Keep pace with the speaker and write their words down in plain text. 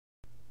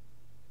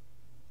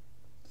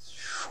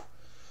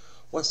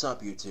What's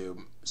up,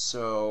 YouTube?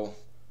 So,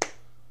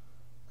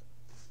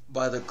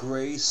 by the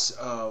grace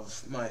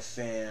of my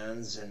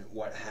fans and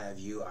what have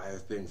you, I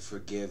have been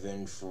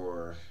forgiven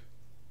for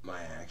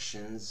my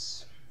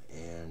actions,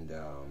 and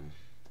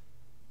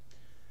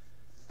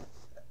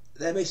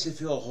that makes me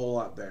feel a whole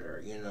lot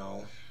better, you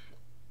know.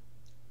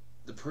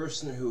 The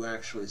person who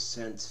actually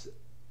sent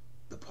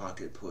the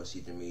pocket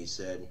pussy to me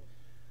said,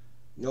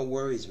 "No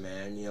worries,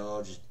 man, you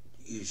know,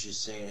 he was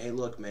just saying, hey,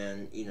 look,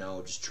 man, you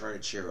know, just try to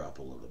cheer up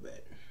a little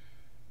bit."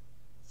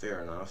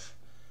 Fair enough.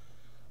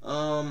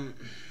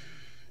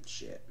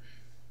 Shit.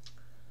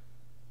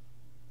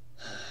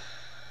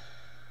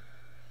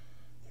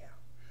 Yeah.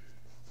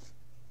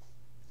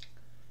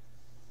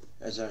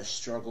 As I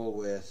struggle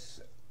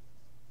with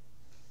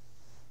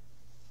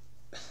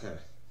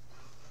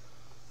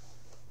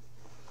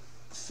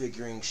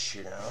figuring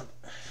shit out,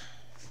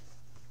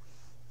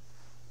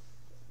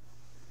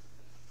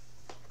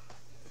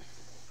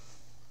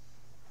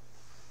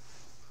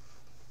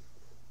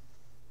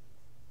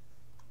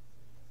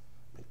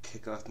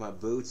 kick off my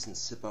boots and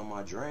sip on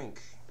my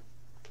drink.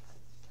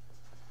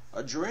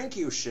 A drink,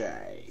 you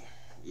say?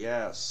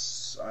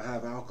 Yes, I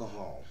have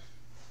alcohol.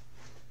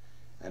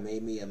 I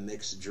made me a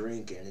mixed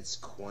drink and it's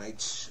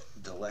quite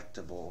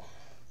delectable.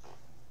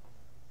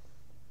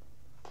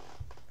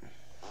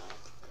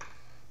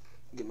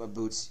 Get my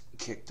boots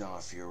kicked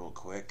off here real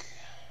quick.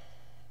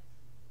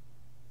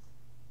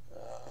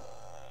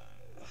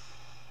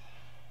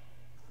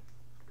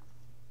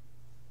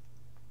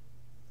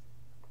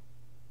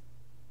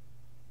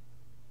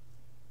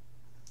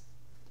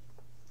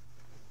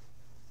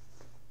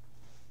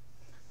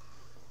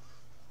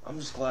 I'm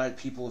just glad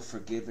people have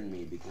forgiven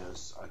me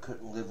because I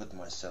couldn't live with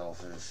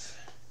myself if...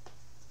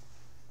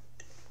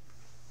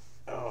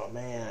 Oh,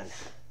 man.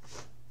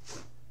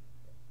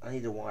 I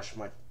need to wash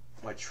my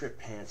trip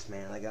pants,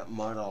 man. I got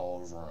mud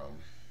all over them.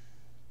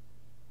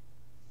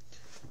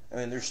 I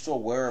mean, they're still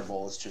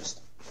wearable. It's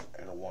just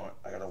I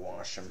gotta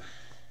wash them.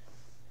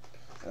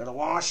 I gotta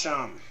wash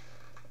them.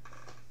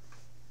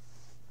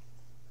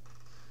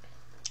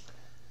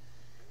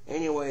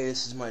 Anyway,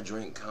 this is my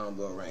drink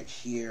combo right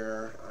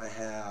here. I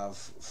have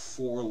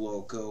Four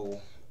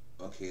Loko.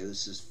 Okay,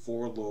 this is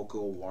Four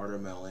Loko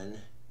watermelon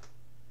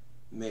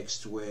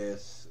mixed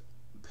with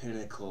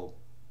Pinnacle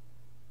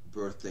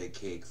birthday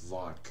cake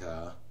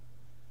vodka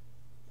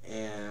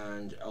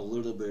and a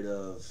little bit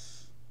of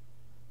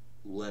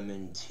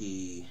lemon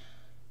tea.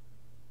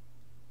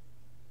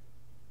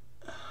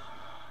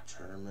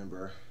 Trying to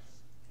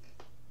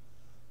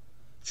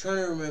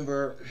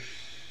remember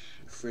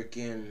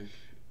freaking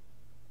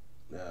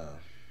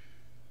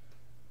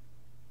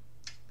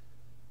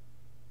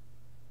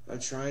I'm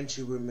trying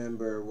to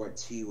remember what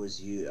tea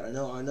was used. I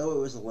know it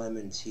was a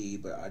lemon tea,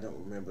 but I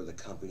don't remember the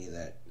company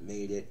that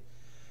made it.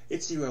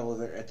 It's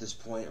irrelevant at this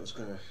point. I'm just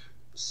gonna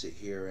sit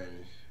here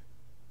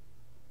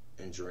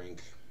and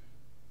drink.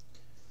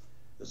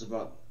 There's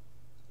about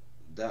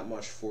that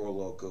much Four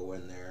Loko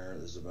in there.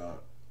 There's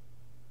about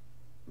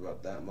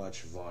that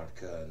much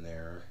vodka in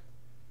there,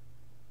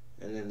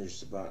 and then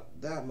there's about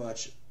that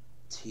much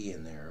tea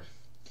in there.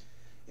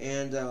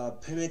 And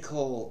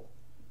Pinnacle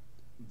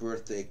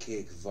birthday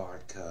cake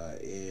vodka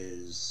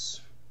is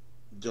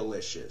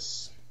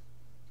delicious.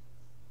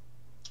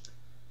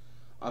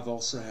 I've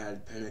also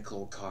had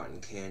Pinnacle cotton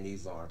candy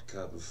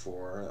vodka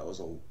before. That was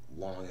a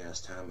long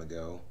ass time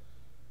ago.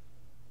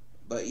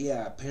 But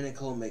yeah,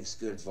 Pinnacle makes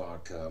good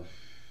vodka.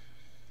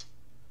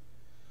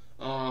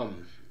 Oh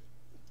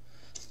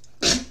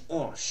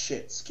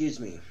shit, excuse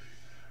me.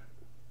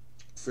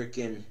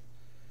 Freaking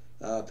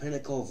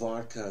Pinnacle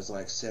vodka is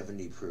like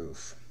 70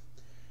 proof.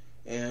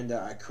 And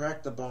I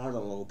cracked the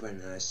bottle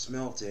open and I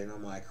smelt it and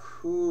I'm like,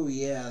 whoo,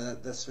 yeah,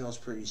 that smells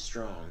pretty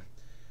strong.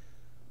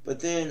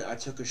 But then I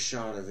took a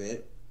shot of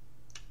it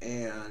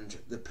and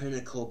the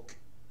Pinnacle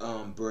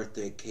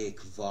birthday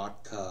cake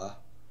vodka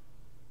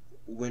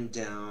went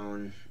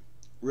down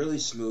really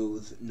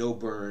smooth, no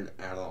burn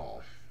at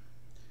all.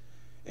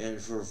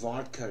 And for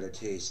vodka to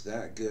taste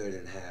that good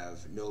and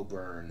have no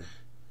burn,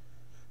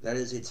 that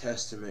is a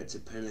testament to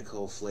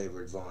Pinnacle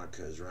flavored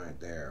vodkas right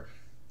there.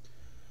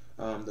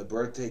 The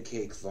birthday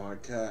cake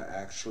vodka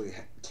actually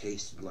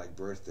tasted like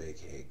birthday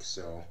cake,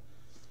 so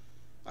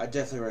I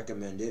definitely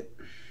recommend it.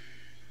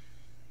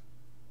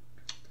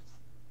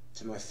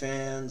 To my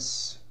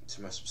fans,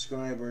 to my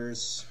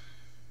subscribers,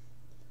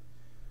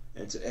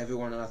 and to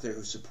everyone out there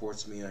who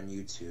supports me on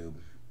YouTube,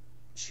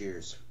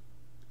 cheers.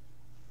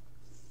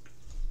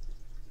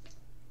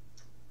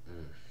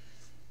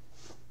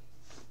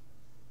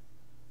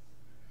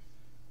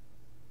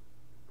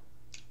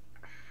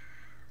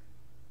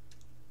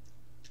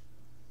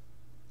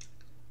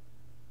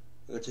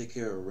 I'm gonna take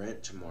care of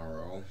rent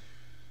tomorrow.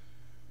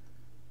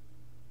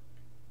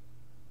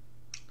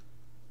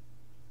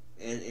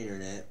 And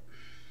internet.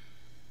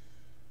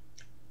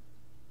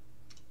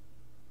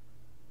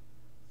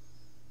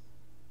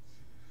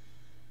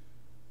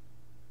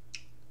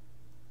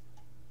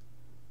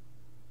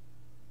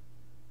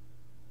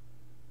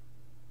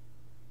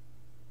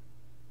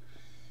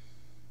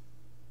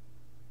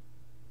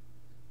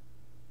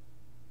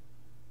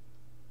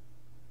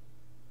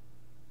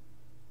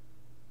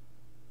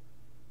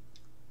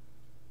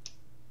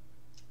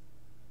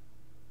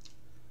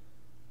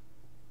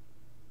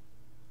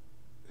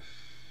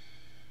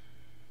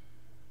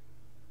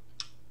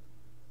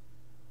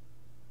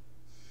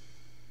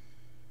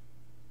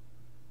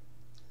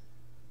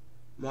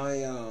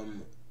 My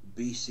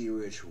BC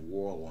Rich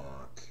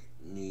Warlock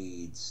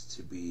needs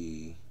to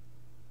be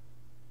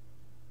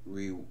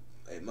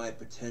it might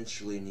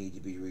potentially need to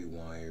be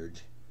rewired.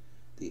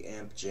 The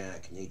amp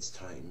jack needs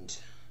tightened,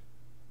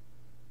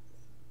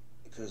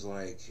 because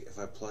like if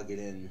I plug it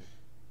in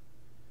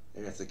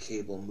and if the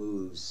cable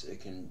moves,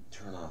 it can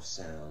turn off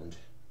sound.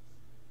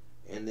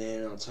 And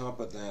then on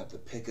top of that, the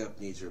pickup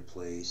needs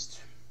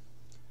replaced,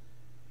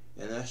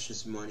 and that's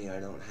just money I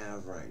don't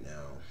have right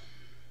now.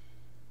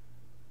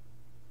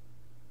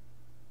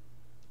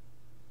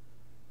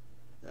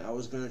 I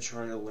was going to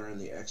try to learn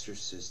the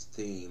Exorcist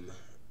theme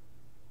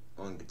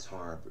on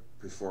guitar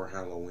before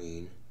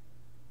Halloween,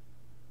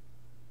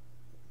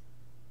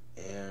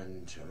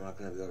 and I'm not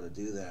going to be able to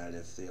do that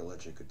if the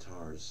electric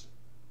guitar's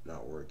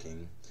not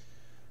working.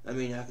 I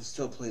mean, I can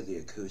still play the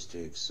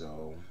acoustic,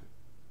 so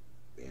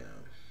yeah.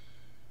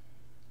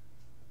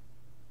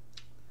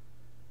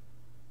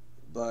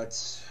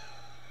 But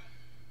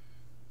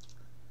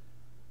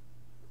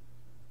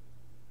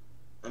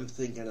I'm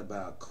thinking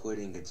about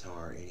quitting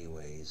guitar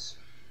anyways.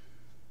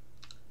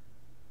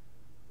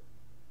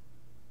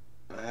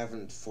 I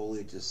haven't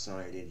fully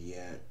decided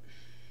yet.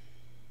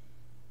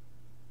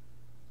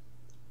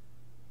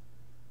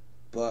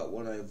 But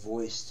when I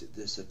voiced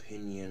this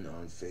opinion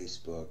on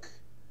Facebook,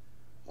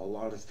 a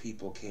lot of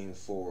people came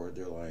forward.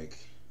 They're like,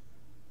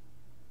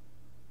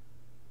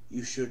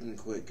 you shouldn't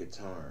quit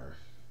guitar.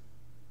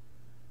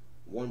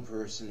 One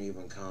person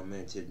even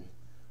commented,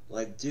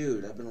 like,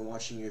 dude, I've been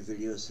watching your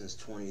videos since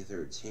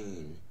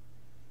 2013,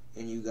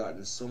 and you've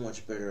gotten so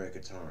much better at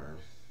guitar.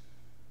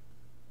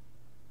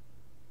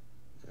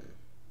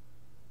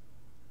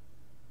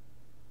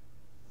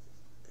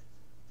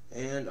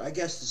 And I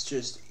guess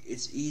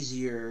it's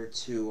easier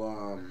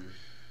to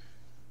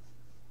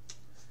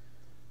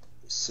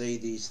say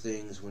these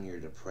things when you're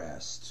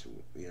depressed,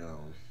 you know.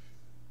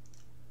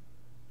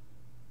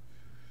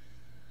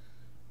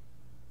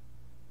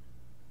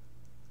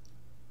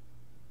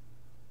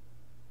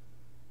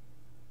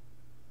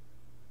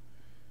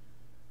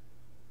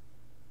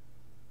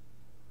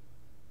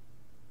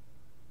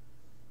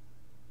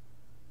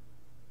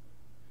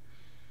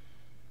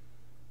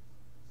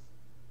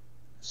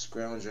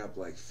 Scrounge up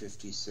like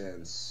 50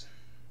 cents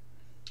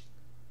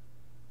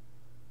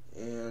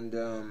and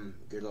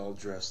get all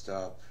dressed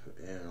up,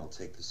 and I'll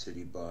take the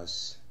city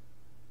bus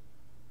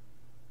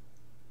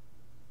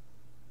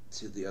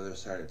to the other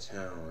side of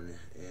town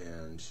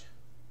and,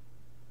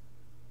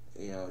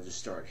 you know, just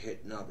start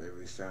hitting up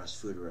every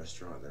fast food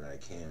restaurant that I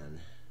can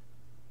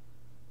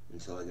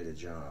until I get a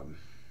job.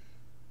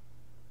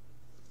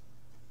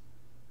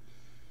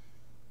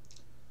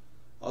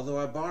 Although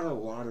I bought a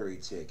lottery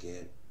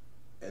ticket,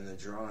 and the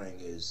drawing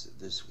is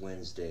this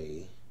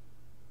Wednesday.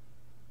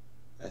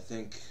 I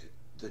think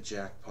the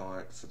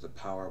jackpot for the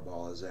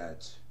Powerball is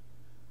at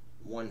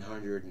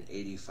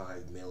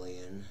 185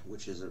 million,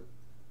 which is a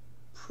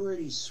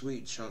pretty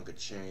sweet chunk of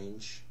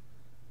change.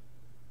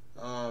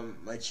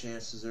 My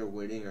chances of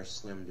winning are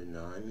slim to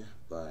none,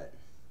 but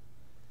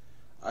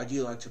I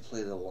do like to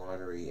play the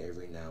lottery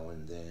every now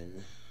and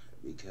then,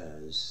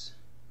 because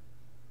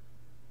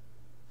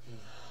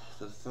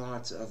the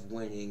thought of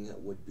winning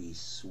would be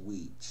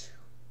sweet.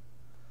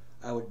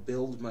 I would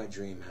build my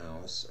dream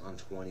house on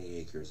 20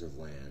 acres of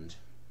land,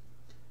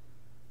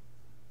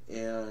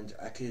 and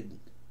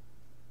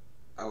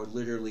I would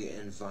literally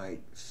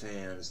invite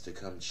fans to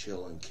come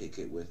chill and kick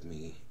it with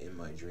me in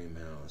my dream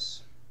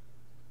house.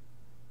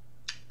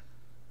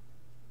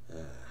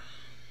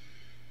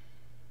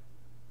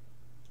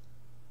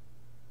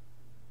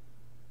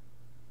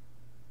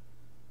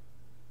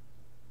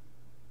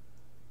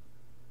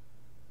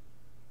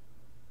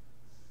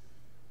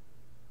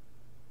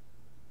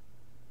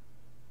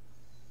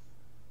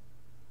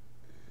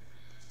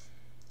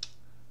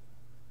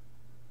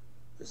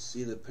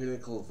 See, the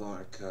Pinnacle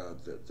vodka,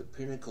 the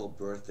Pinnacle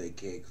birthday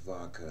cake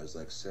vodka is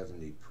like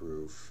 70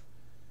 proof,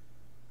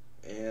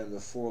 and the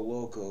Four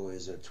Loko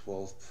is at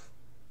 12%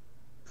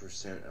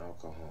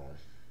 alcohol.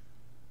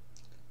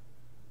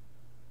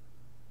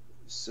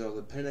 So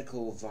the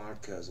Pinnacle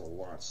vodka is a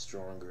lot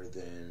stronger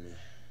than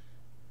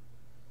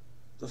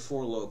the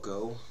Four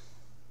Loko.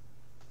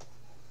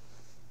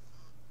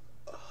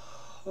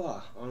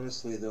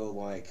 Honestly though,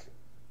 like,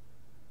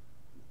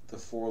 the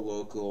Four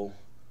Loko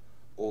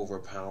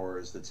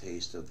overpowers the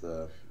taste of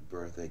the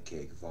birthday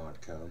cake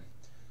vodka,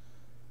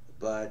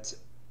 but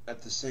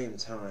at the same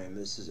time,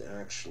 this is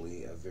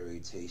actually a very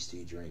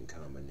tasty drink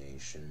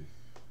combination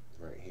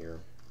right here.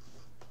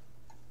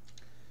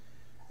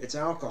 It's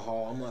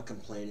alcohol, I'm not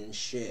complaining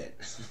shit.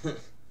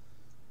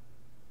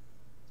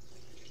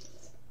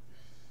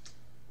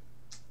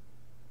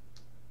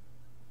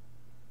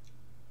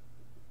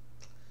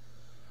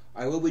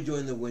 I will be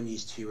doing the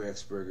Wendy's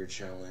T-Rex Burger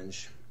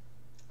Challenge.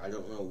 I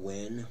don't know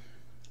when,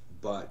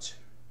 but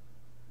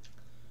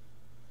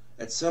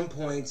at some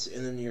point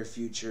in the near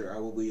future, I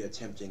will be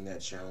attempting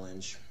that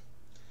challenge.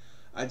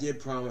 I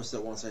did promise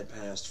that once I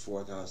passed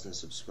 4,000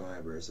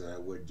 subscribers that I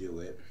would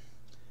do it.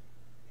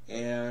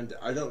 And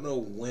I don't know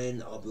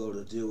when I'll be able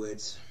to do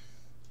it,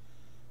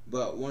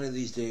 But one of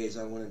these days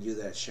I'm going to do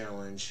that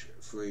challenge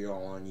for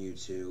y'all on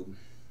YouTube.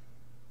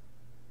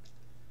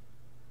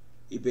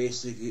 You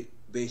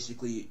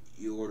basically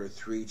you order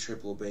 3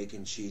 triple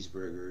bacon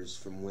cheeseburgers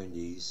from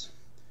Wendy's,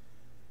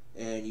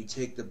 and you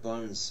take the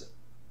buns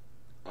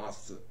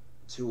off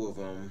 2 of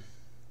them,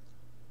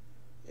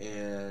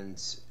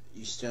 and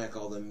you stack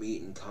all the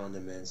meat and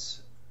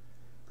condiments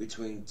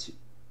between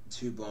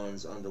two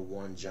buns onto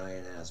one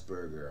giant ass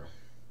burger.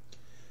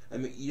 I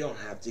mean, you don't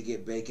have to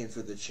get bacon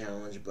for the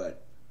challenge,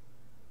 but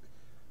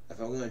if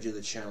I'm going to do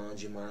the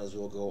challenge, you might as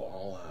well go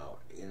all out,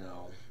 you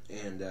know.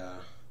 And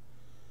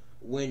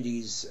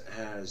Wendy's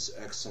has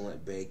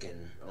excellent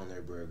bacon on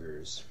their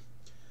burgers.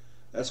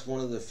 That's one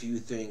of the few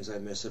things I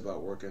miss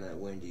about working at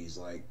Wendy's,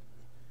 like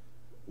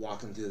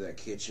walking through that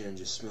kitchen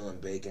just smelling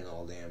bacon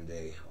all damn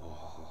day.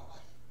 Oh.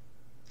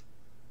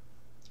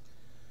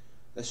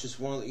 That's just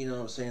one of the, you know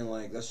what I'm saying,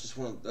 like that's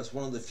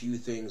one of the few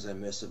things I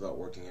miss about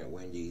working at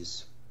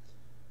Wendy's.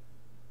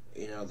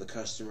 You know, the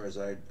customers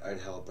I'd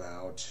help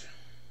out,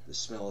 the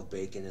smell of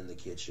bacon in the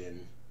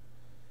kitchen,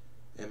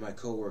 and my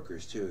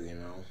coworkers too, you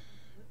know.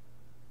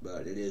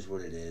 But it is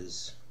what it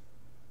is.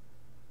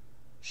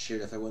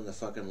 Shit, if I win the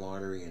fucking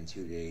lottery in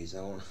 2 days,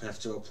 I won't have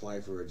to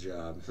apply for a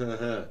job.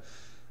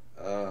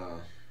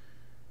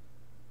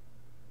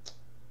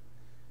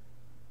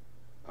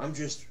 I'm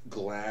just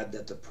glad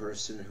that the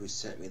person who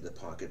sent me the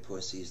pocket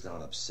pussy is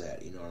not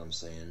upset, you know what I'm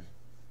saying?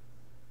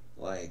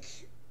 Like,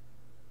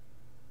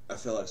 I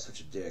feel like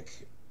such a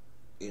dick,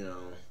 you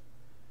know.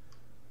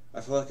 I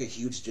feel like a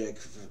huge dick.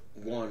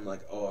 One,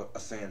 like, oh, a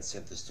fan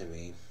sent this to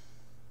me.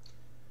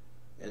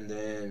 And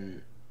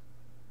then,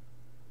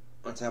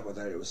 on top of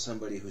that, it was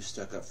somebody who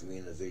stuck up for me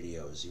in the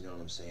videos, you know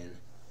what I'm saying?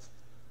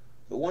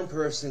 But one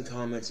person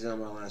commented on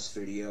my last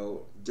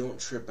video, don't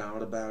trip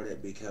out about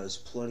it because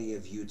plenty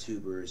of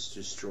YouTubers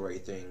destroy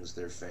things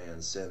their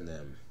fans send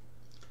them.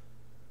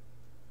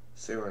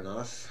 Fair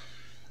enough.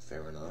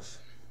 Fair enough.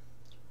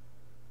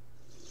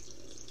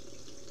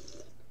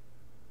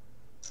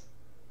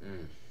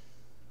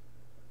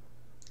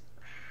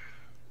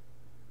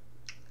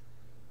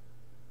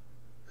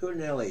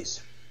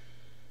 Hootenellies.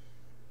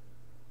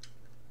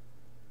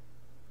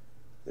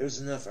 There's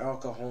enough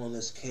alcohol in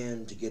this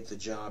can to get the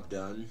job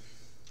done.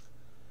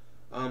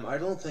 I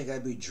don't think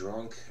I'd be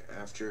drunk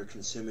after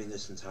consuming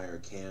this entire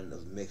can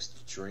of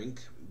mixed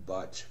drink,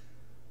 but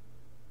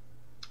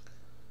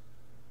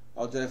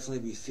I'll definitely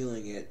be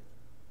feeling it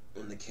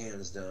when the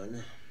can's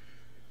done.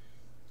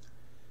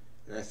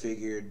 And I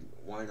figured,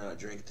 why not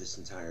drink this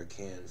entire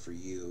can for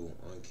you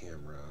on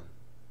camera?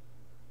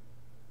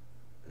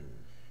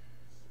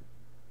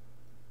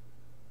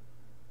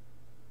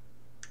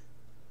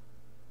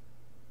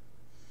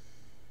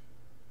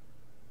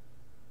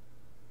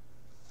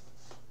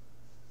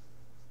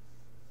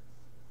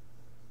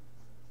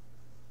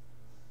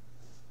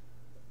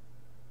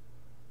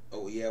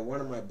 Oh yeah, one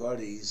of my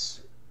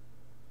buddies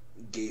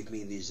gave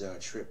me these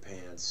trip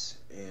pants,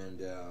 and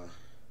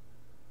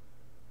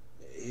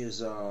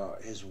his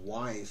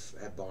wife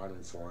had bought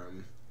them for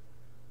him,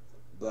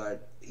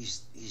 but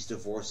he's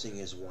divorcing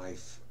his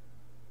wife.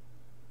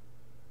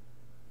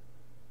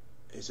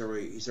 He's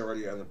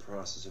already on the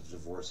process of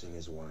divorcing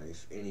his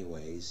wife,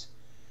 anyways,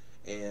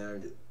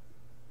 and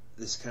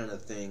this kind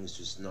of thing's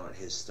just not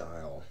his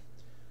style.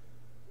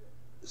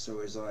 So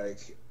he's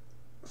like,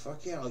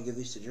 "Fuck yeah, I'll give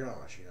these to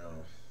Josh," you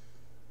know.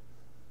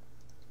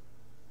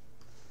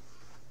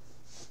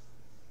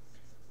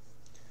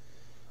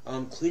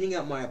 Cleaning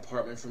out my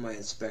apartment for my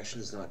inspection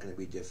is not going to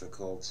be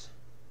difficult.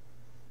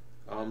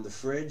 The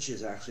fridge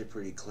is actually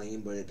pretty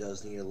clean, but it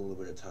does need a little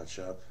bit of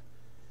touch-up.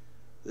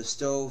 The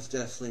stove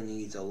definitely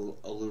needs a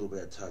little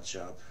bit of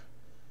touch-up.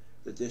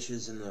 The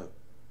dishes in the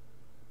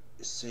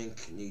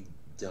sink need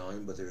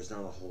done, but there's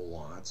not a whole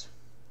lot.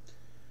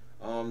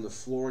 The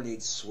floor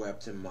needs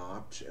swept and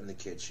mopped in the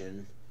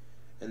kitchen.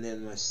 And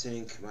then my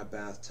sink, my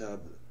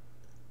bathtub,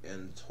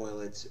 and the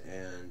toilet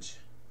and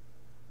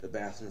the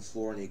bathroom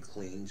floor need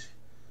cleaned.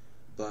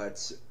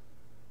 But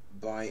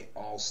by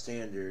all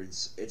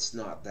standards, it's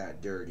not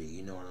that dirty,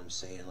 you know what I'm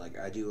saying? Like,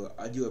 I do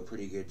a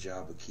pretty good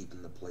job of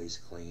keeping the place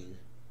clean.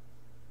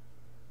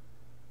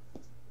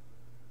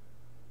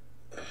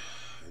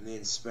 And the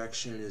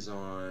inspection is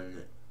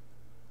on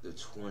the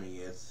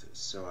 20th,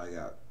 so I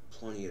got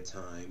plenty of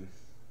time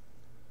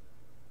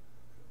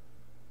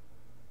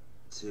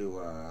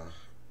to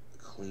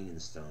clean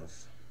and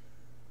stuff.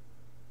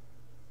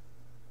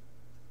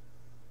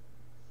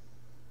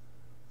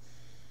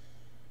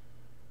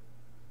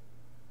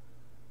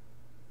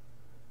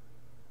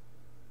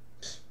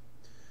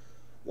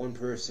 One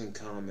person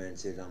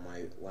commented on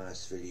my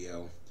last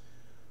video,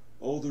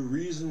 "Oh, the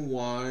reason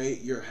why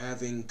you're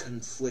having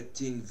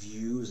conflicting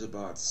views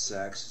about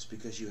sex is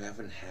because you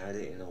haven't had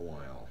it in a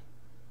while."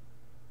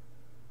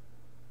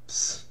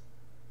 Psst.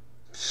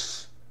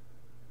 Psst.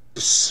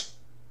 Psst.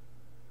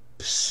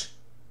 Psst.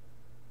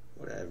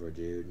 Whatever,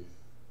 dude.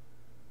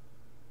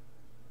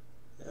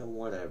 Yeah,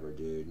 whatever,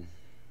 dude.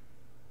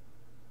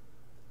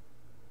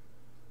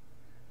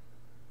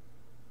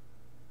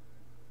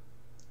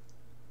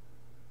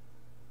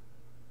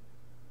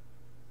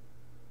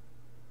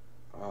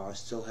 I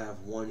still have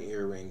one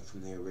earring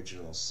from the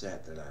original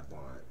set that I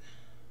bought.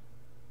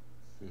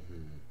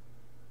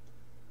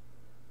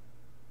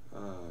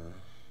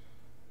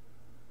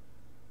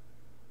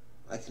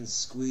 I can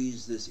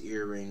squeeze this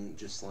earring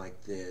just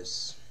like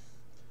this,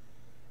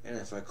 and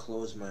if I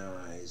close my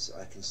eyes,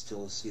 I can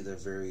still see the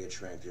very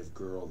attractive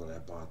girl that I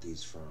bought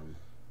these from.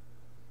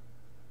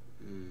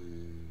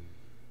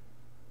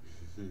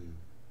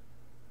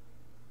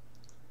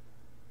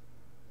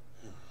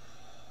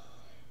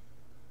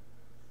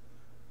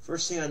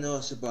 First thing I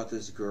noticed about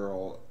this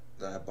girl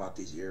that I bought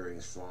these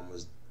earrings from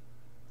was,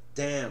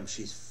 damn,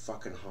 she's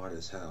fucking hot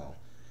as hell.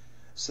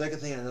 Second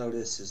thing I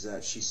noticed is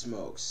that she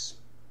smokes.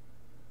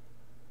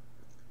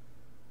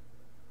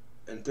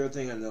 And third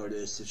thing I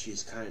noticed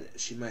is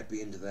she might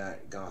be into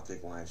that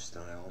gothic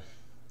lifestyle.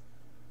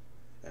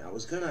 And I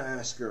was gonna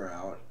ask her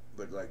out,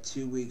 but like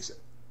 2 weeks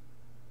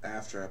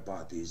after I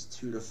bought these,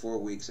 2 to 4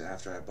 weeks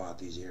after I bought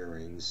these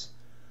earrings,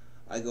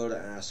 I go to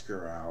ask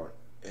her out,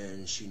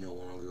 and she no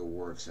longer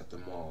works at the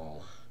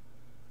mall.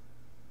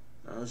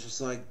 I was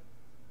just like,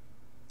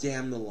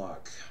 damn the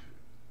luck.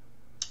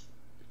 I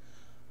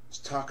was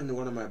talking to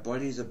one of my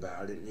buddies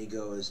about it, and he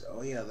goes,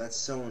 oh yeah, that's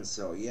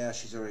so-and-so. Yeah,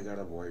 she's already got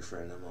a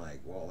boyfriend. I'm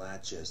like, well,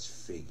 that just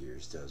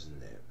figures,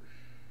 doesn't it?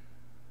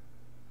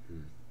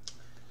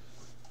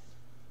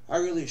 I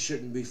really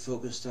shouldn't be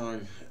focused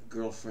on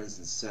girlfriends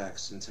and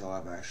sex until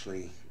I've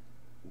actually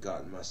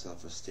gotten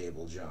myself a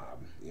stable job,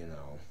 you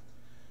know.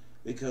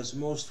 Because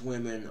most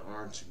women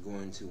aren't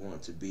going to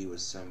want to be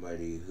with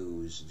somebody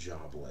who's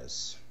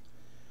jobless.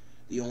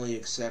 The only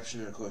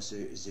exception, of course,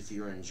 is if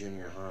you're in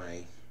junior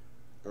high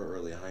or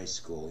early high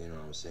school, you know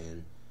what I'm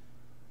saying?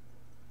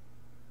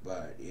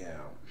 But, yeah.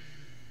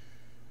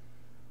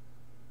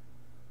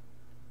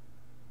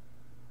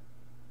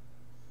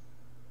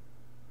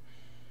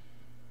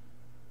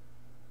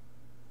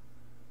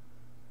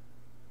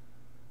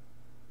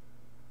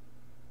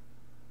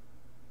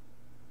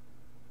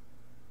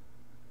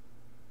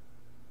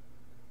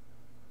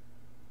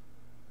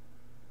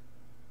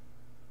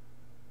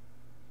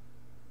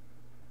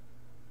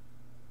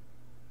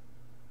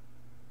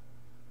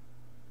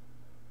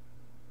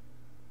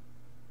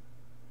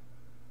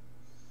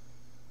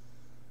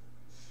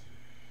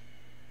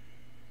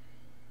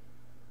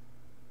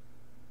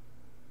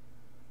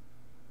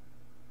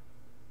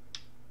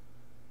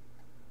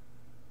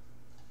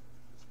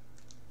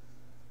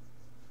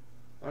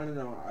 I don't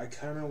know, I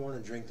kind of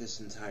want to drink this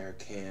entire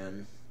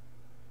can,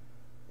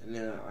 and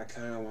then I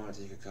kind of want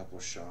to take a couple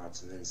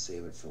shots and then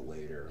save it for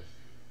later.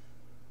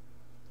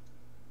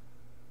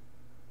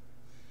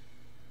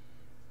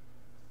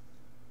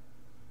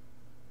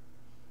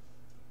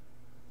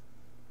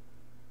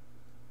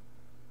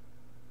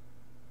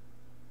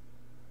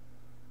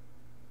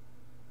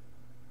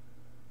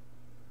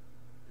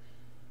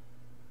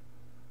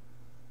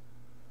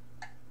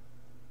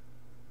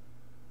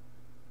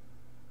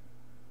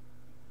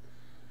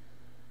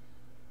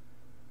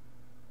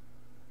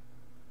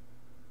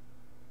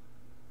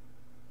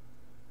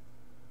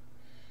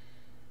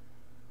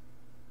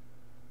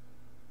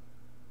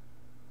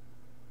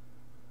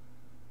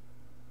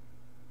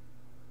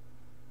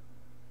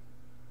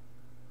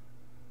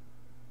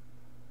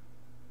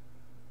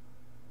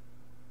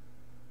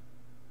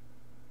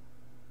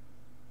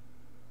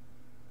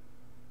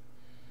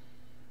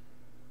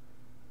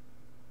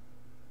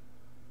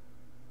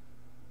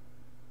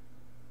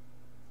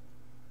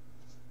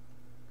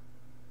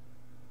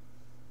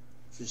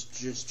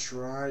 Just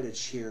try to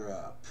cheer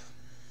up.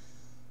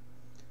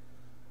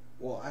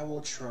 Well, I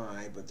will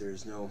try, but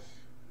there's no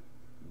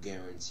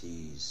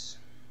guarantees.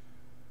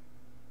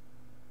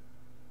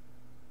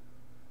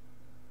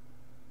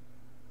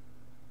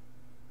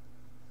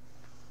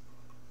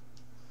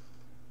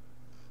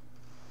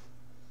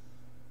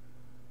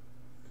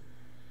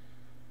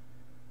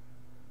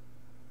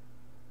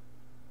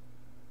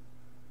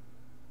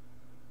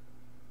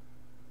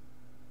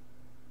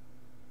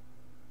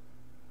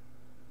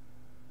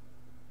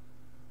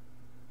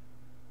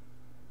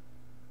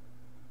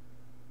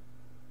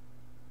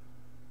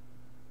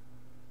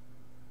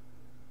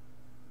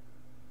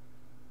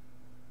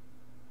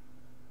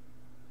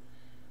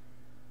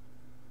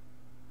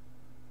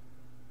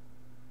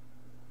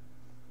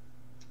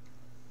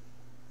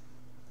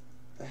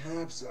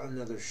 Perhaps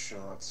another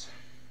shot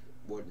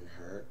wouldn't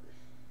hurt.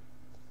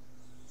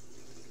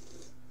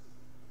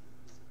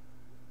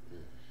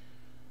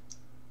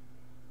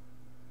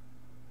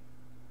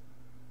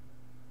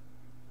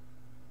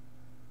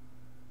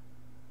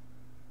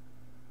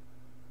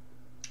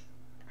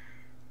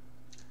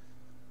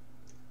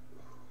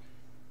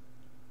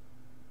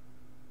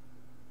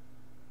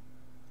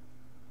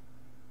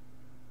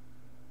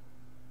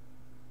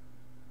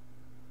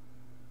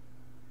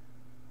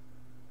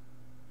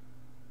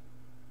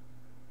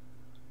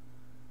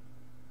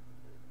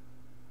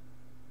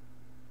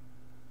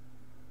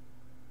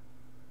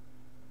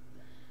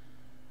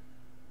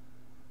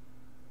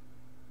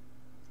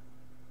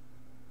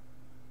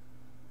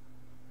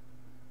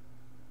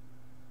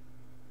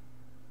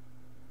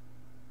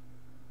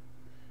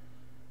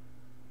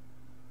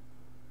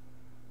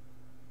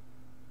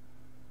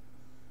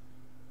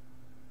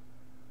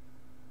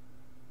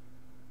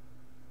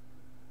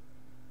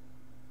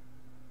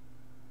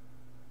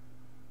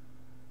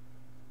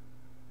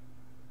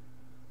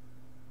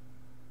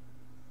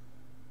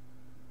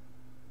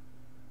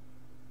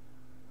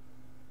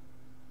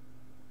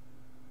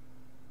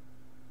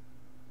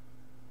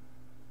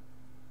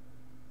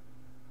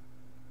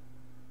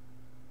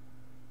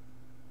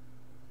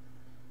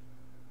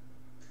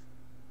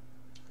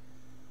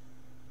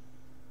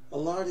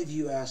 lot of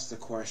you ask the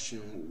question,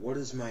 what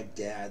does my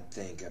dad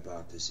think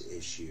about this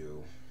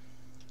issue?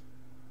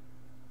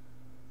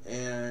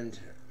 And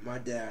my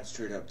dad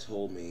straight up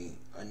told me,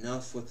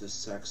 enough with the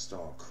sex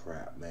doll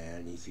crap,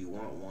 man. If you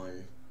want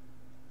one,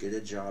 get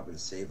a job and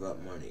save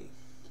up money.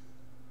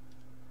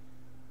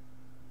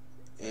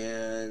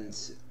 And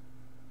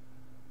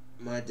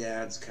my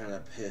dad's kind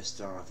of pissed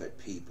off at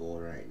people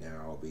right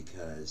now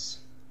because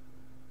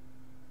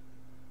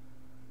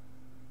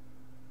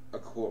a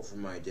quote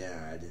from my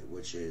dad,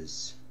 which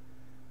is,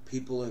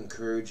 people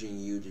encouraging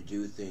you to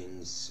do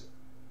things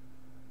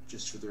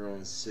just for their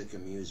own sick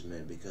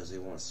amusement because they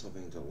want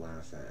something to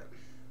laugh at.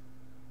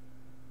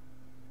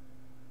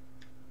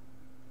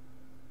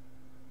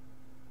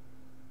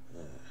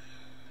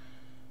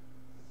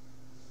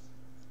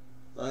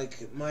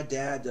 Like, my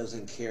dad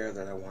doesn't care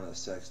that I want a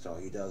sex doll.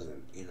 He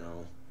doesn't, you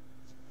know.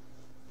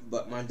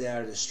 But my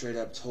dad has straight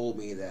up told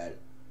me that,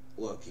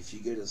 look, if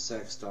you get a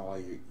sex doll,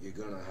 you're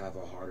going to have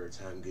a harder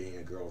time getting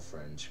a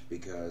girlfriend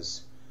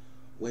because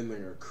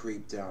women are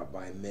creeped out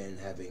by men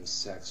having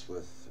sex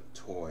with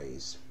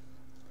toys.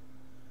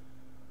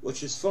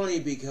 Which is funny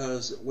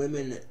because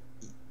women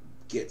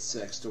get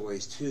sex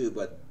toys too,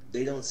 but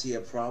they don't see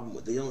a problem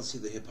with, they don't see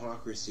the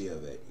hypocrisy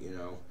of it, you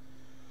know.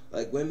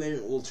 Like,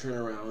 women will turn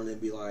around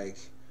and be like,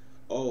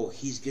 oh,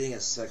 he's getting a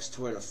sex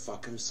toy to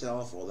fuck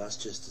himself? Well, that's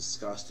just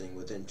disgusting.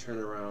 But then turn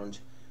around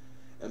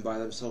and buy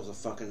themselves a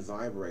fucking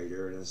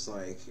vibrator, and it's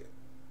like,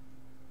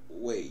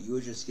 wait, you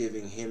were just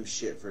giving him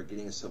shit for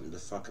getting something to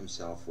fuck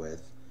himself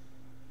with,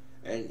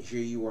 and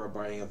here you are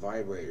buying a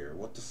vibrator.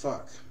 What the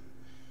fuck?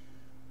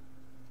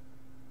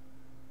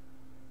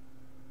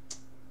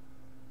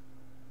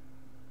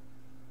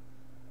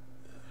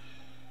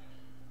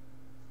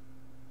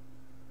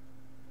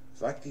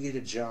 If I could get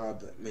a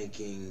job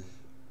making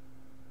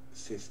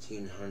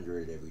 $1,500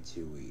 every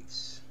 2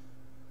 weeks,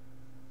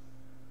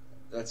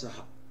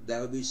 that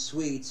would be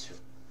sweet,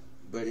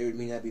 but it would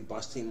mean I'd be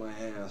busting my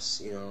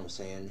ass, you know what I'm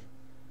saying?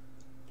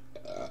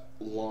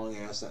 Long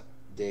ass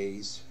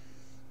days.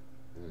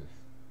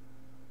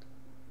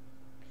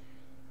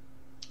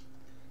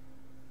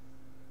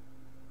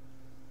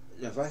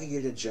 Now, if I could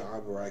get a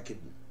job where I could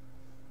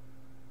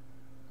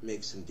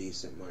make some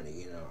decent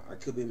money, you know, I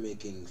could be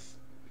making,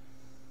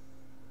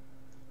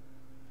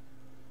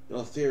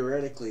 well,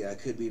 theoretically, I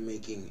could be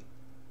making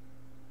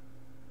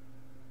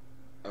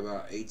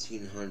about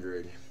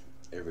 $1,800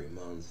 every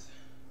month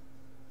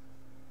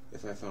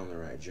if I found the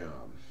right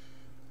job.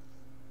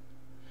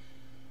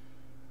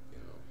 You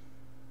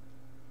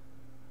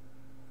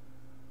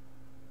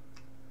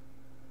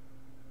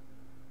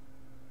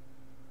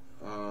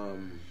know.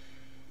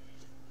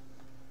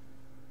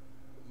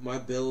 My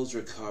bills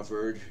are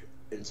covered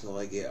until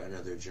I get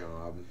another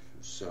job,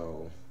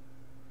 so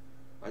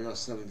I know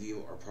some of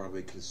you are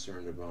probably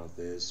concerned about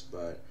this,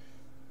 but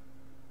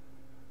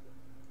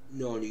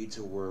no need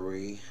to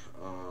worry.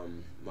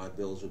 My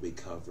bills will be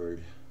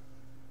covered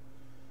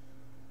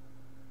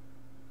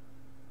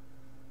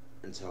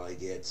until I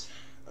get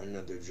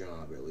another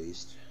job, at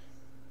least.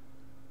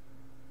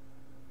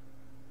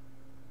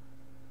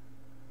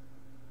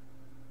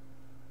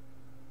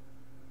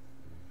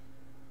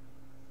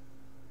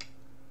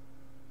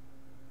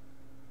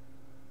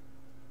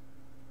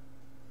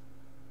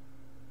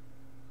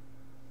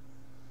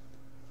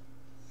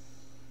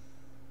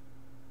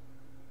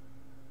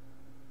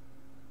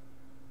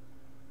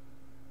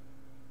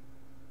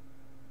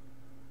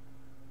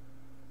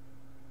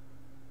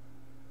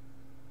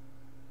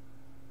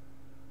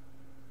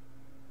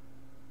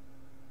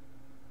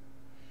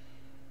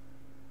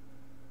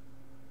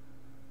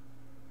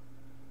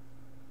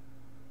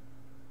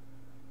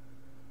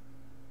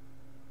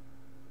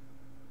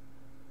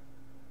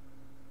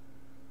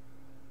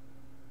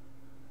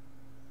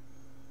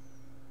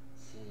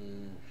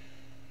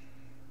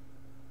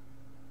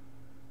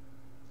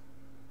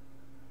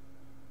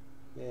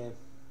 Yeah.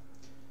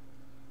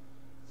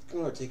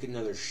 I'm gonna take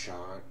another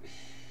shot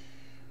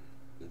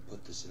and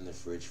put this in the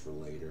fridge for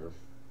later.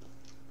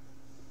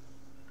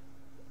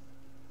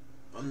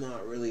 I'm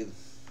not really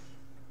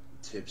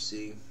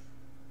tipsy,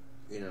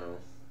 you know.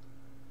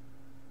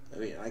 I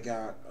mean, I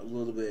got a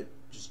little bit,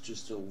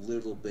 just a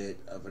little bit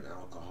of an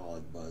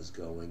alcoholic buzz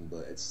going,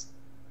 but it's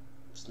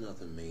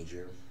nothing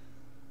major.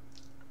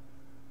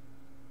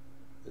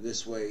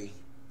 This way,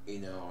 you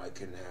know, I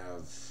can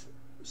have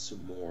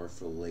some more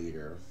for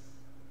later.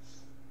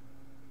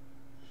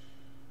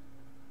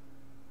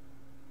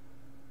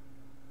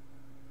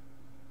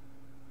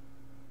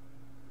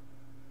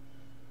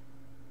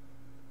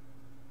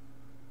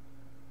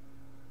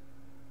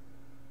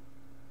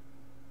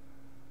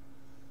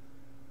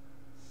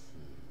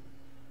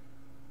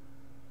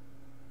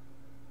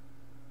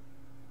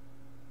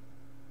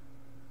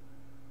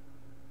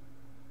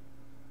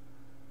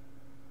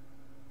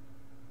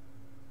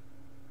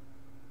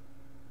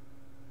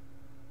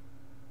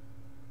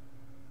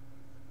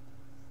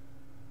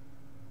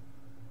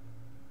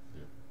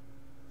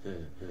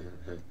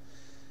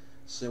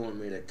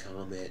 Someone made a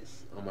comment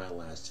on my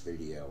last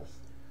video.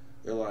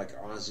 They're like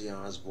Ozzy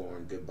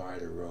Osbourne, Goodbye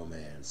to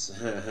Romance.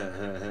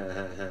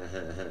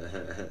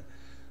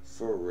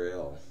 For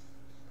real.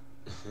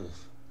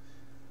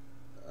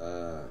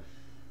 uh,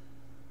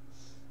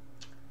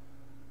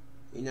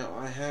 you know,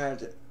 I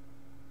had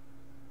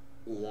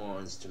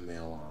wands to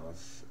mail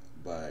off,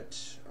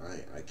 but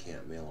I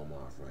can't mail them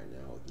off right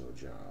now with no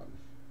job.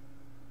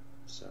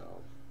 So,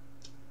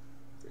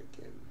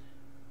 freaking.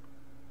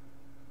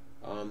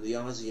 The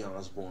Ozzy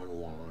Osbourne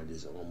wand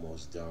is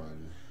almost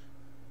done.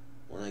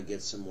 When I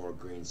get some more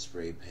green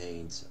spray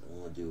paint, I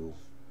want to do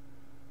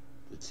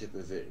the tip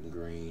of it in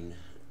green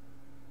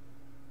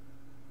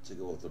to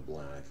go with the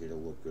black. It'll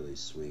look really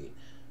sweet.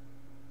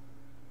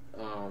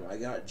 I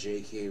got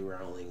J.K.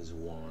 Rowling's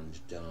wand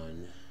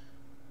done.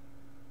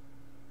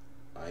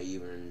 I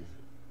even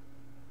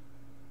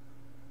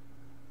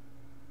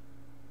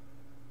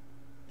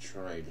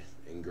tried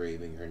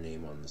engraving her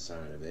name on the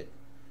side of it,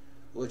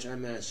 which I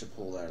managed to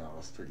pull that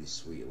off pretty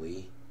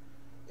sweetly.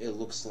 It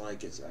looks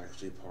like it's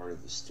actually part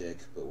of the stick,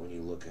 but when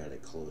you look at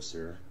it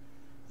closer,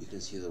 you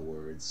can see the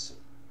words.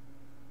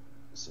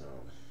 So,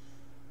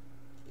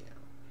 yeah.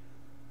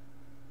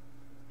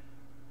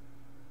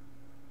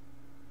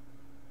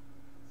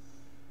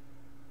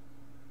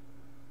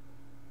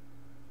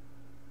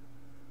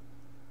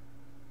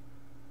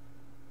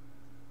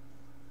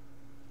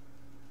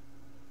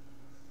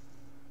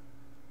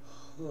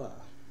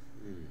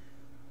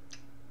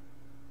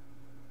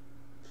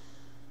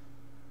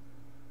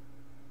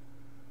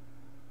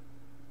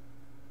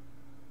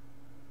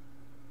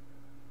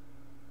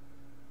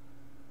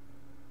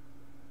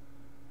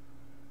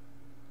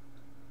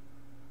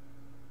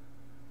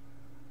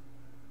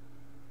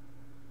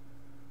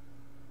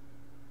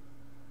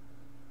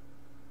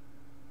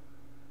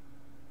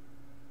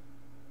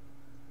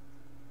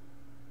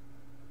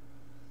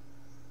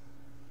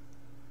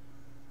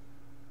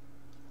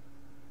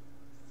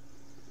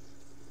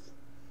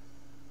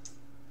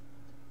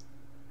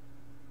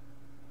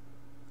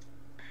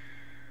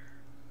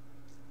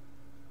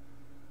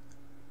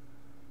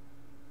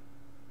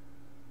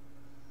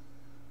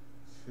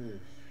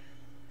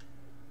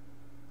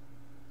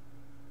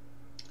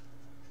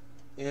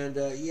 And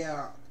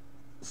yeah,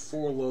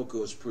 Four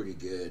Loco's pretty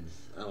good.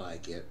 I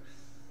like it.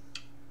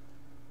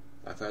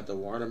 I've had the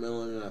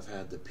watermelon and I've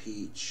had the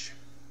peach.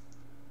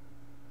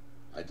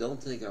 I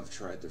don't think I've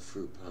tried the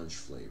fruit punch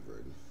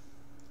flavored,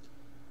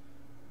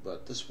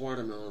 but this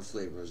watermelon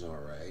flavor is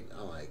alright.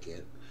 I like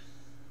it.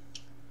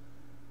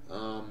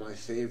 My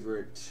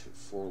favorite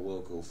Four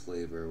Loko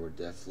flavor would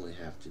definitely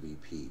have to be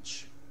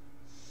peach.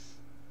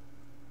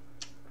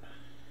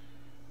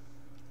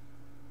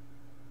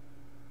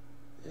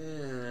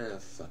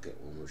 Fuck it,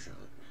 one more shot.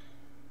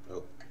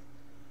 Oh.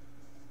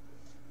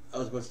 I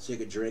was about to take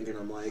a drink and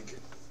I'm like,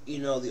 you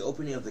know, the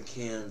opening of the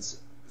can's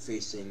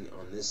facing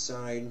on this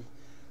side.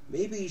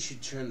 Maybe you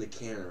should turn the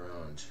can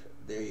around.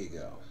 There you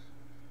go.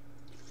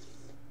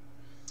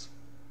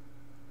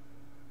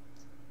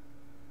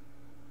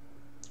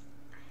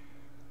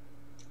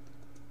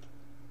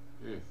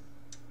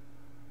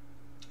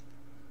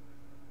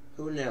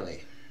 Who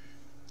Nelly?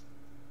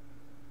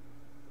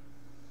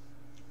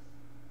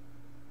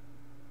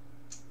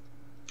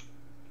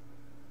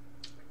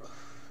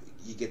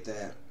 You get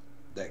that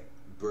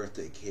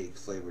birthday cake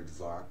flavored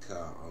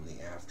vodka on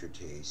the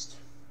aftertaste.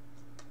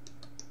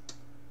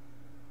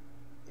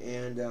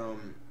 And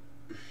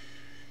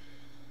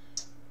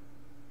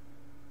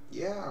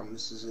yeah,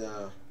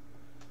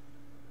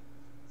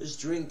 this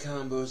drink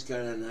combo's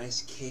got a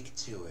nice kick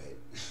to it.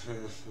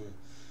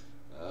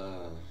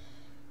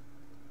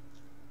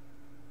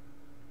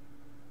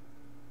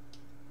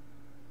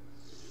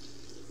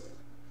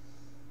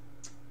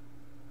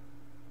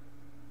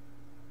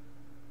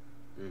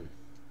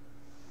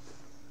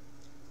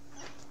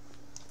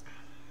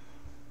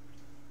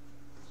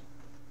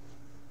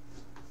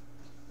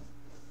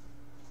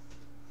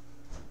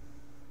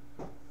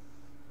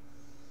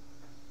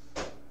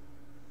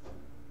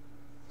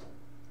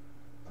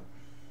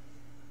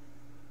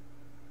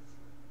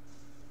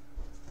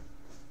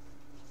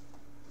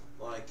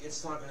 Like,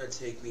 it's not gonna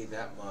take me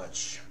that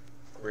much,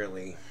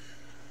 really,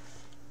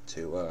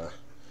 to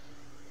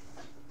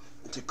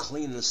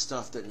clean the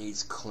stuff that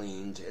needs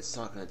cleaned. It's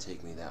not gonna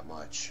take me that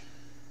much.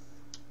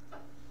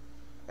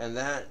 And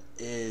that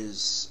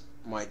is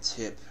my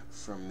tip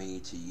from me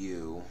to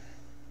you.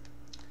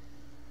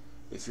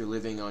 If you're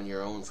living on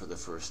your own for the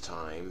first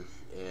time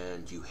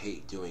and you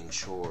hate doing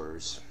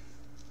chores,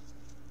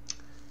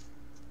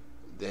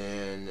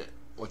 then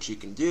what you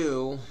can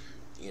do,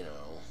 you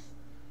know,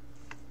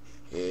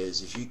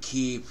 is if you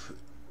keep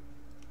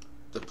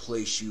the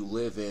place you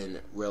live in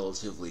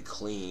relatively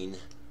clean,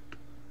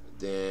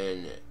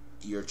 then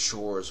your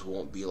chores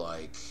won't be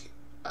like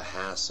a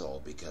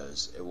hassle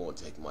because it won't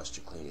take much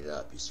to clean it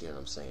up. You see what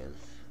I'm saying?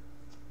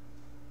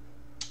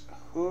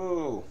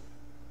 Ooh.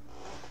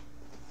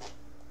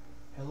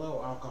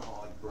 Hello,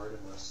 alcoholic bird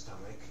in my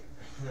stomach.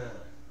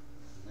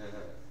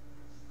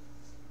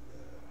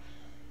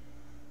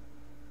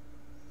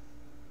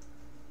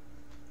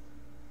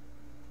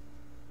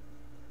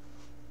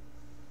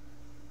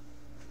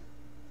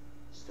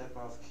 Step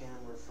off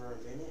camera for a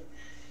minute.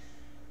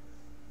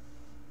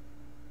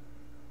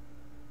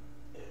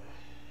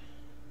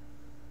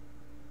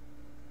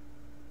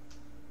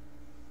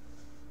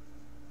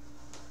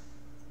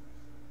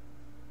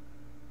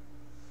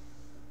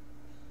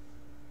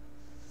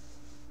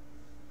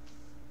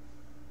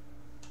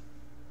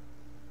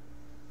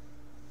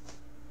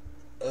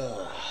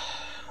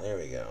 There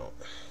we go.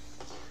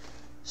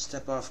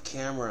 Step off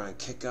camera and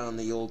kick on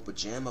the old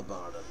pajama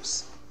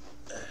bottoms.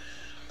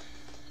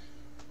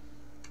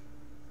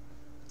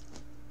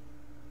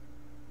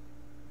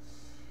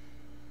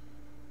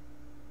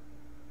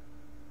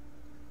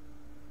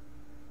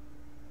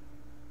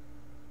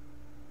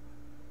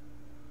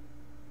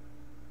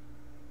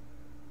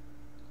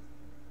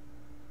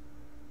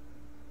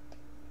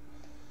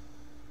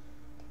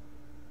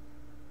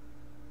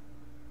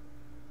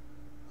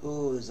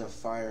 Ooh, there's a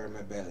fire in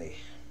my belly.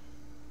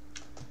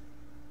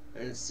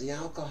 And it's the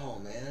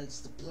alcohol, man. It's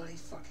the bloody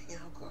fucking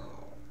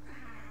alcohol.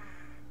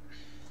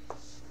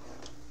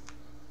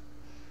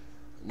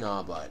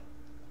 Nah, but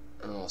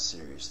in all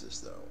seriousness,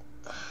 though.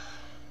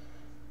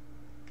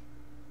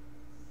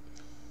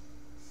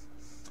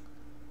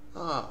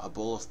 A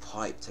bowl of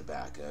pipe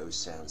tobacco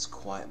sounds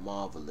quite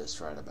marvelous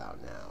right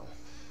about now.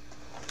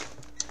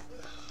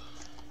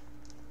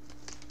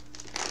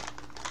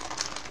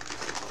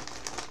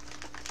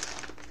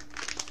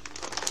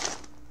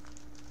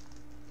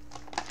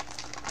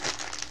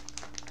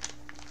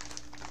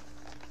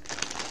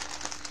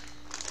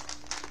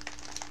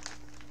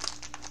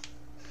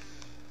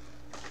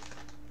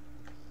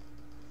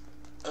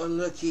 Oh,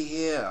 looky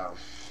here.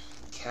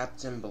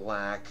 Captain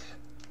Black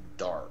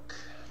Dark.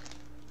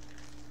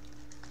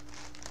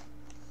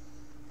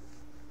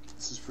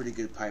 This is pretty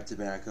good pipe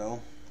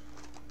tobacco.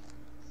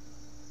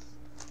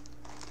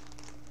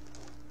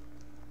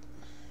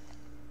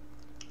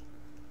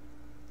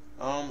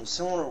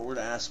 Someone were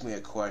to ask me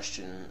a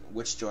question,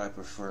 which do I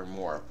prefer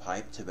more,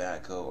 pipe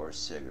tobacco or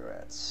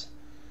cigarettes?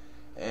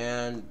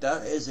 And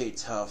that is a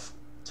tough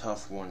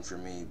one for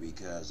me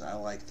because I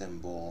like them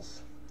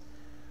both.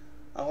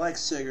 I like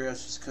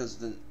cigarettes just because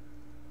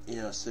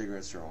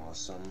cigarettes are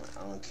awesome.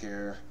 I don't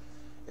care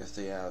if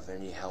they have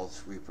any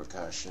health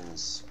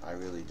repercussions. I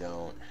really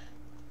don't.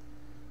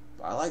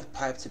 But I like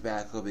pipe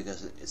tobacco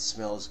because it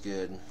smells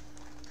good.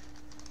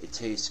 It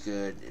tastes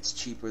good. It's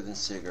cheaper than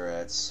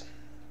cigarettes.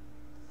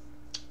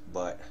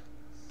 But,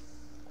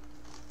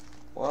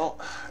 well,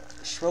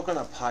 smoking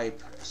a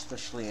pipe,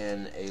 especially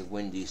in a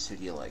windy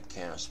city like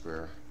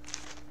Casper,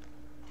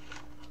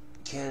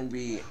 can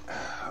be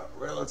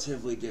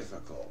relatively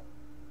difficult.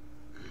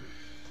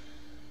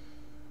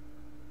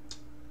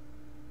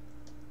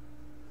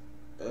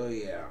 Oh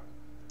yeah.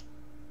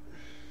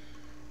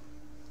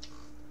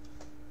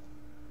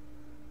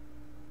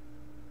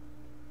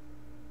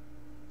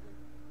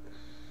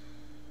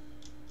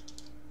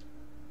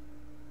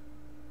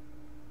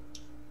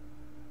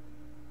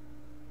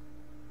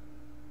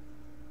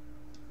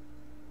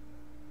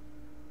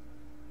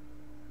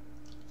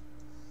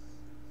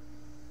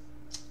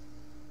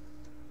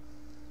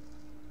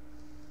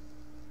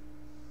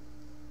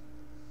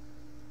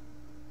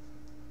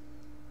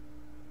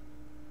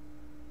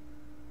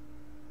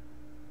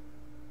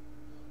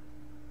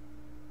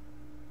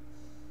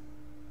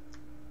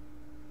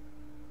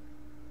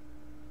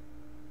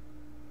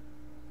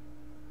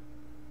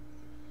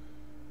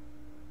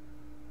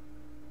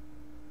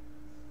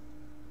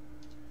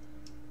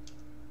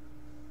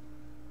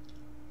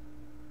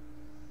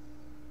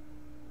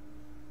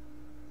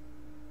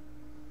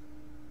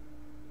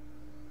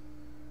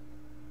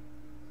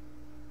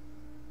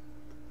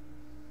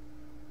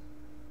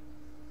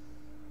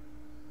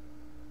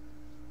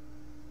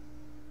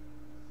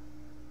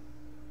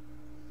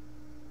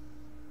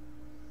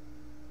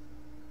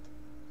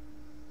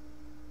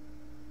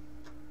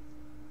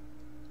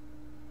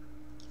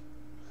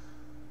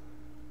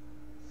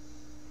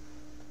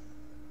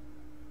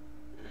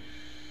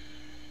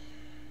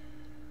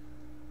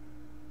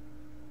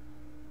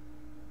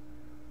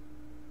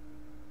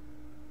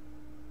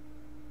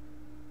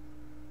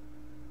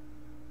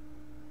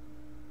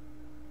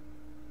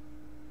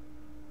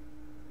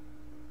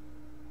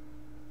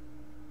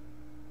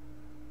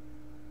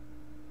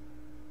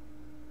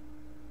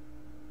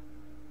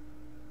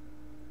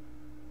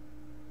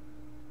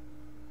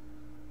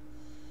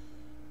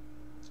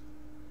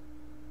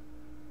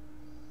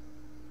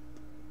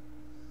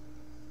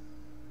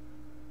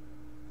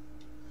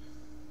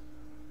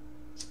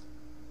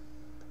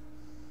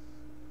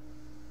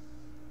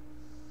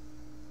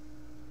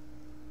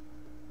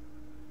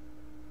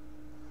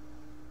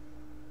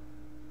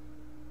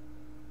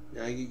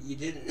 Now you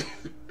didn't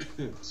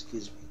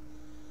excuse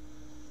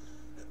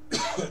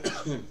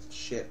me.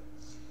 Shit.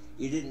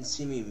 You didn't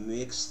see me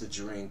mix the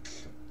drink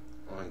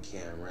on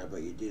camera,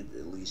 but you did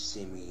at least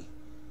see me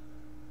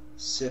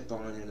sip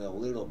on it a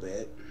little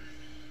bit.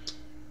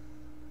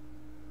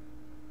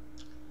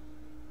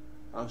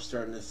 I'm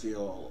starting to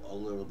feel a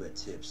little bit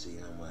tipsy,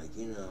 and I'm like,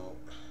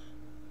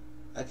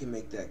 I can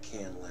make that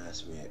can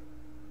last me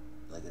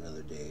like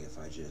another day if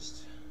I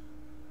just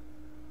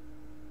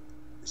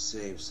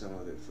save some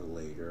of it for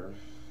later.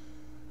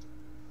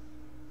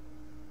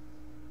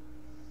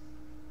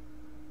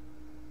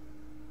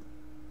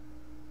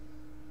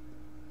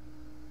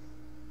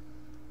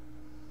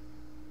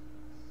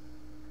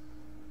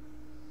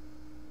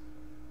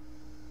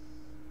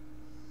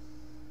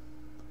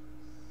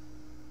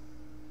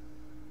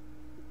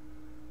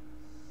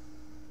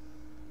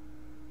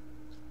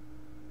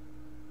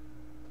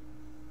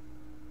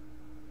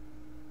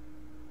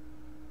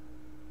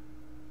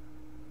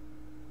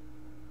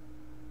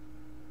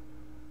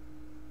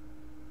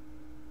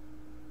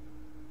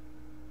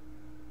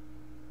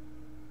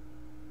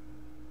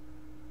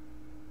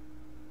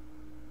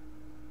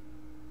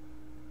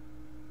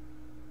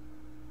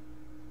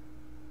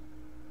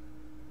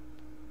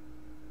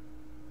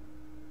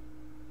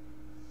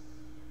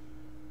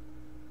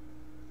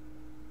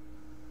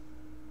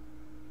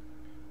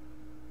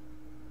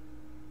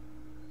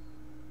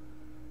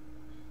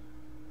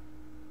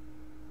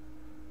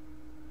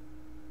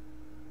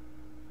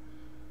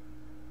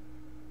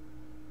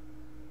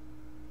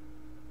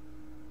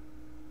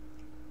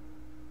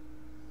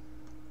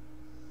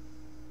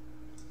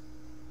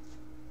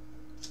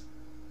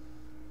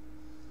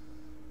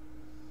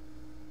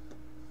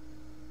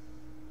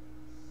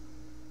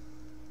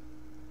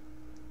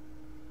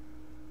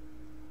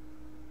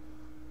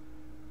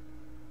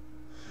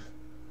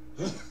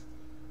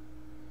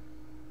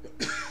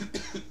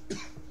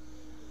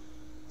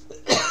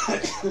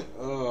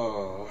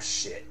 Oh,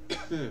 shit.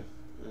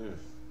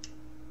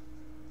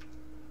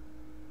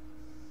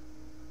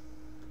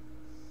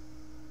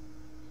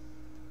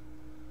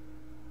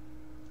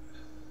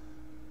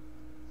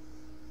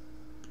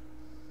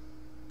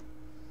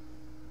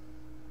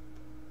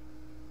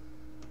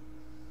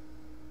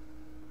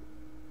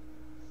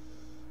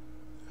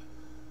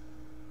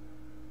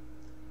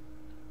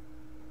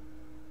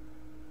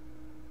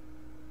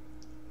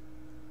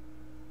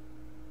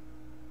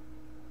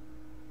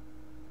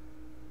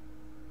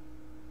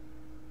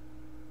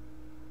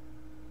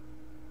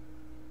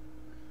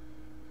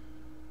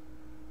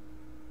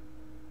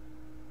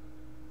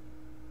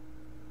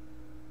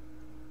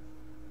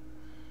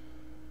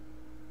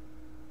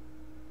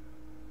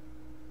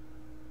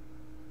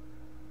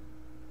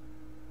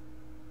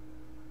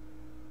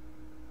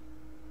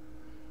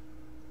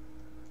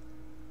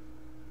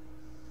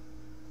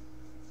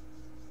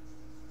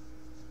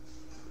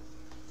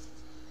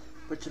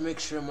 But to make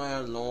sure my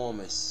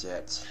alarm is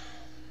set.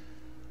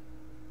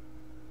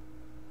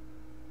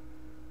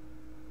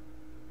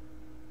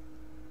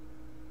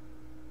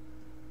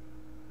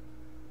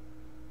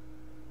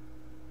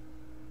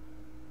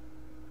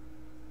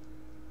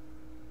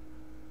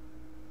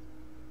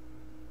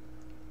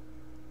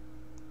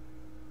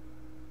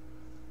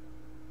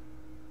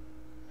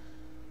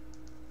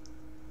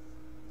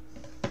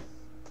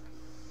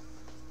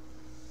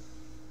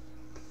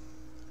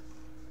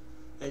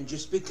 And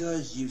just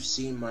because you've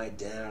seen my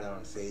dad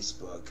on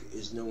Facebook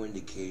is no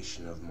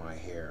indication of my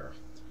hair.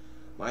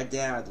 My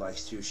dad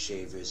likes to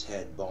shave his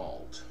head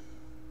bald.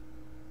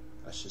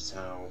 That's just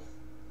how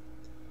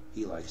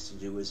he likes to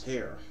do his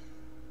hair.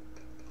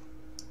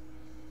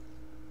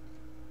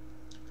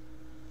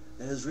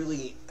 There's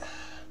really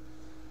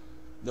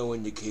no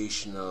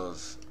indication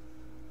of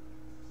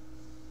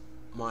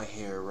my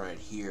hair right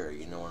here,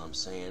 you know what I'm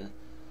saying?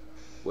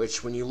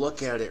 Which, when you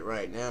look at it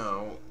right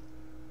now,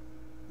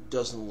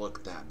 doesn't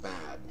look that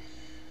bad.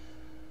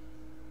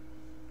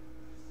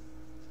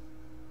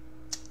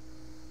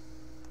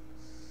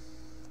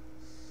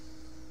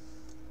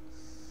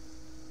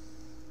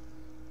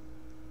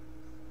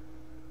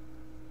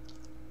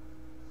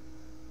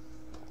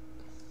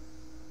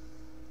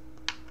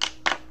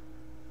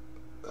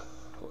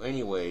 Well,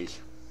 anyways,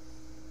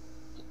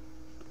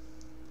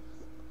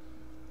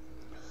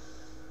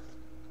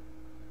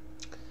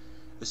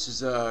 this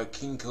is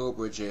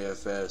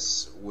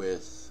KingCobraJFS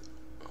with,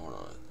 hold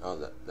on,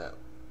 oh, that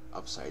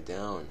upside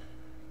down,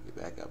 get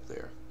back up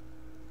there.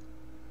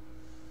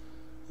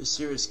 This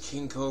here is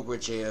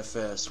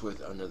KingCobraJFS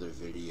with another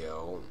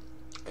video,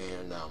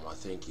 and I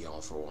thank you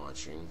all for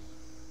watching.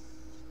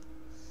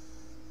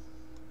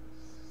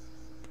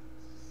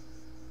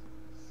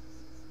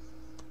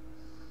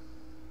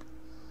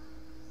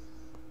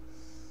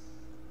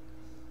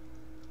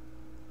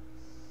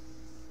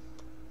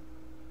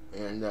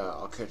 And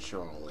I'll catch you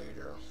all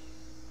later.